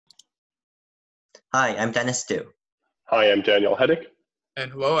Hi, I'm Dennis Du. Hi, I'm Daniel Hettich.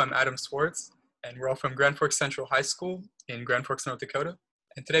 And hello, I'm Adam Swartz, and we're all from Grand Forks Central High School in Grand Forks, North Dakota.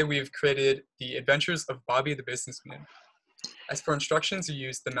 And today we've created the Adventures of Bobby the Businessman. As for instructions, you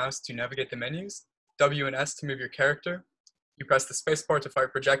use the mouse to navigate the menus, W and S to move your character. You press the spacebar to fire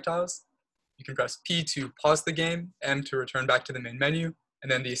projectiles. You can press P to pause the game, M to return back to the main menu,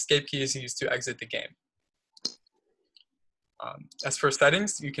 and then the escape key is used to exit the game. As for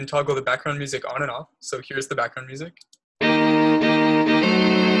settings, you can toggle the background music on and off. So here's the background music.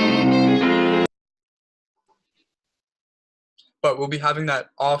 But we'll be having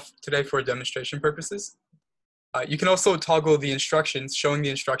that off today for demonstration purposes. You can also toggle the instructions, showing the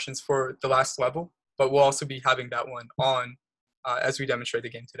instructions for the last level, but we'll also be having that one on as we demonstrate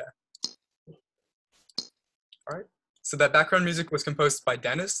the game today. All right, so that background music was composed by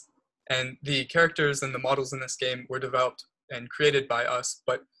Dennis, and the characters and the models in this game were developed and created by us,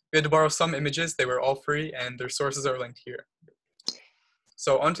 but we had to borrow some images. They were all free, and their sources are linked here.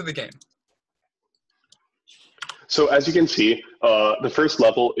 So onto the game. So as you can see, the first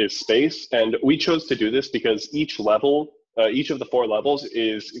level is space, and we chose to do this because each level, each of the 4 levels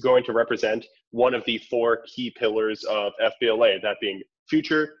is going to represent one of the 4 key pillars of FBLA, that being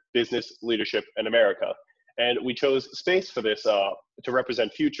future, business, leadership, and America. And we chose space for this to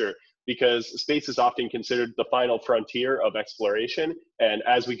represent future because space is often considered the final frontier of exploration, and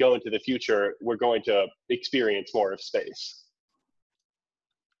as we go into the future, we're going to experience more of space.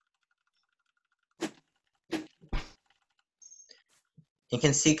 You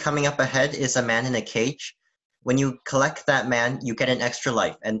can see coming up ahead is a man in a cage. When you collect that man, you get an extra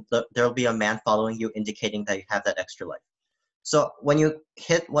life, and there'll be a man following you indicating that you have that extra life. So when you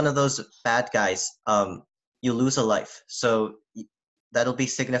hit one of those bad guys, you lose a life. So that'll be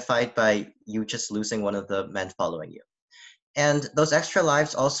signified by you just losing one of the men following you. And those extra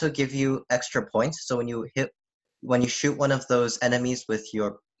lives also give you extra points. So when you shoot one of those enemies with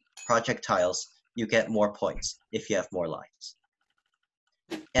your projectiles, you get more points if you have more lives.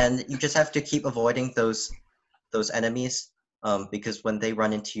 And you just have to keep avoiding those enemies because when they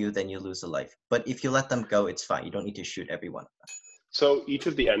run into you, then you lose a life. But if you let them go, it's fine. You don't need to shoot every one of them. So each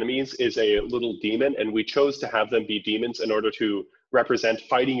of the enemies is a little demon, and we chose to have them be demons in order to represent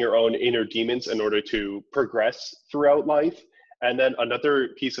fighting your own inner demons in order to progress throughout life. And then another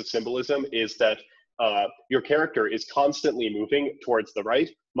piece of symbolism is that your character is constantly moving towards the right,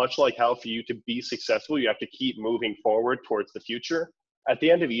 much like how for you to be successful, you have to keep moving forward towards the future. At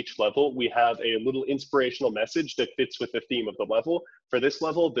the end of each level, we have a little inspirational message that fits with the theme of the level. For this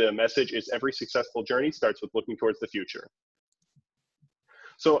level, the message is every successful journey starts with looking towards the future.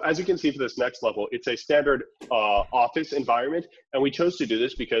 So as you can see for this next level, it's a standard office environment. And we chose to do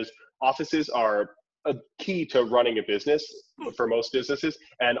this because offices are a key to running a business for most businesses.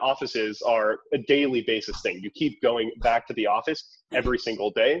 And offices are a daily basis thing. You keep going back to the office every single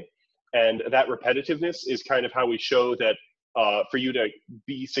day. And that repetitiveness is kind of how we show that for you to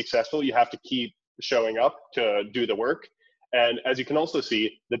be successful, you have to keep showing up to do the work. And as you can also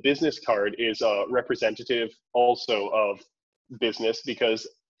see, the business card is representative also of business, because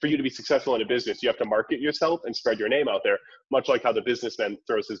for you to be successful in a business, you have to market yourself and spread your name out there, much like how the businessman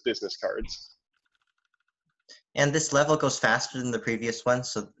throws his business cards. And this level goes faster than the previous one,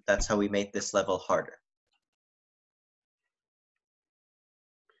 so that's how we made this level harder.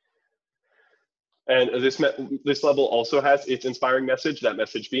 And this level also has its inspiring message, that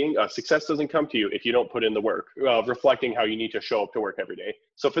message being success doesn't come to you if you don't put in the work, reflecting how you need to show up to work every day.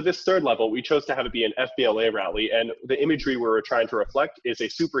 So for this third level, we chose to have it be an FBLA rally, and the imagery we were trying to reflect is a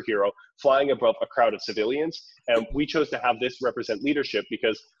superhero flying above a crowd of civilians. And we chose to have this represent leadership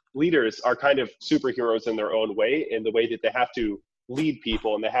because leaders are kind of superheroes in their own way, in the way that they have to lead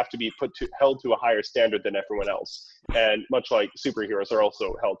people and they have to be held to a higher standard than everyone else. And much like superheroes are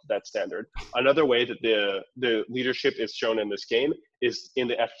also held to that standard. Another way that the leadership is shown in this game is in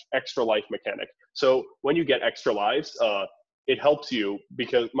the extra life mechanic. So when you get extra lives, it helps you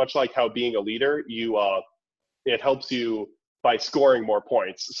because much like how being a leader, it helps you by scoring more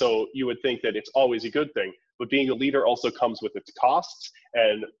points. So you would think that it's always a good thing, but being a leader also comes with its costs,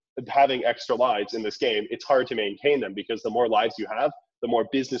 and having extra lives in this game, it's hard to maintain them because the more lives you have, the more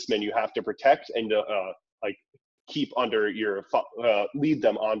businessmen you have to protect and like keep under your lead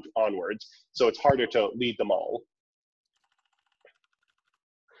them onwards. So it's harder to lead them all.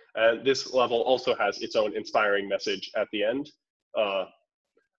 And this level also has its own inspiring message at the end.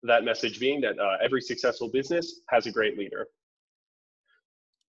 That message being that every successful business has a great leader.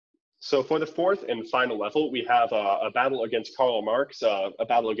 So for the fourth and final level, we have a battle against Karl Marx, a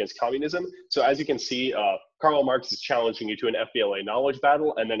battle against communism. So as you can see, Karl Marx is challenging you to an FBLA knowledge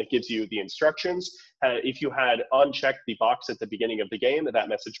battle, and then it gives you the instructions. If you had unchecked the box at the beginning of the game, that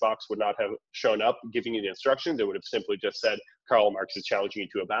message box would not have shown up giving you the instructions. It would have simply just said, Karl Marx is challenging you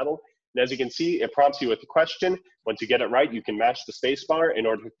to a battle. And as you can see, it prompts you with a question. Once you get it right, you can mash the space bar in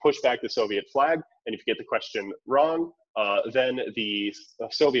order to push back the Soviet flag. And if you get the question wrong, then the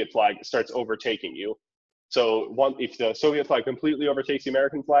Soviet flag starts overtaking you. So if the Soviet flag completely overtakes the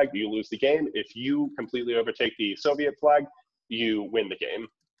American flag, you lose the game. If you completely overtake the Soviet flag, you win the game.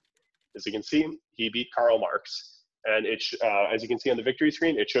 As you can see, he beat Karl Marx. And as you can see on the victory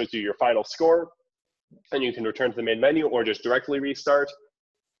screen, it shows you your final score. And you can return to the main menu or just directly restart.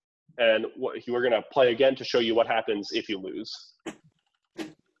 And we're going to play again to show you what happens if you lose.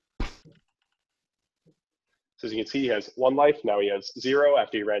 So as you can see, he has 1 life. Now he has 0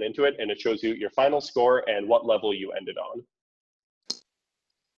 after he ran into it. And it shows you your final score and what level you ended on.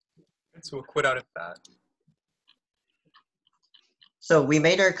 So we'll quit out of that. So we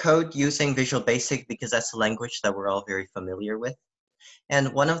made our code using Visual Basic because that's a language that we're all very familiar with.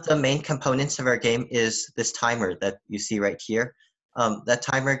 And one of the main components of our game is this timer that you see right here. That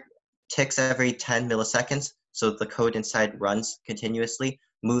timer ticks every 10 milliseconds. So the code inside runs continuously,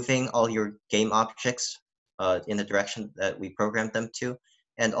 moving all your game objects in the direction that we programmed them to.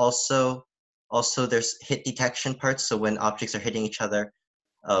 And also there's hit detection parts. So when objects are hitting each other,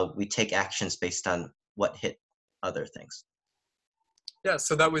 we take actions based on what hit other things. Yeah,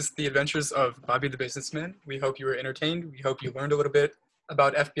 so that was the adventures of Bobby the Businessman. We hope you were entertained. We hope you learned a little bit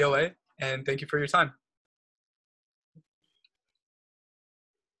about FBLA, and thank you for your time.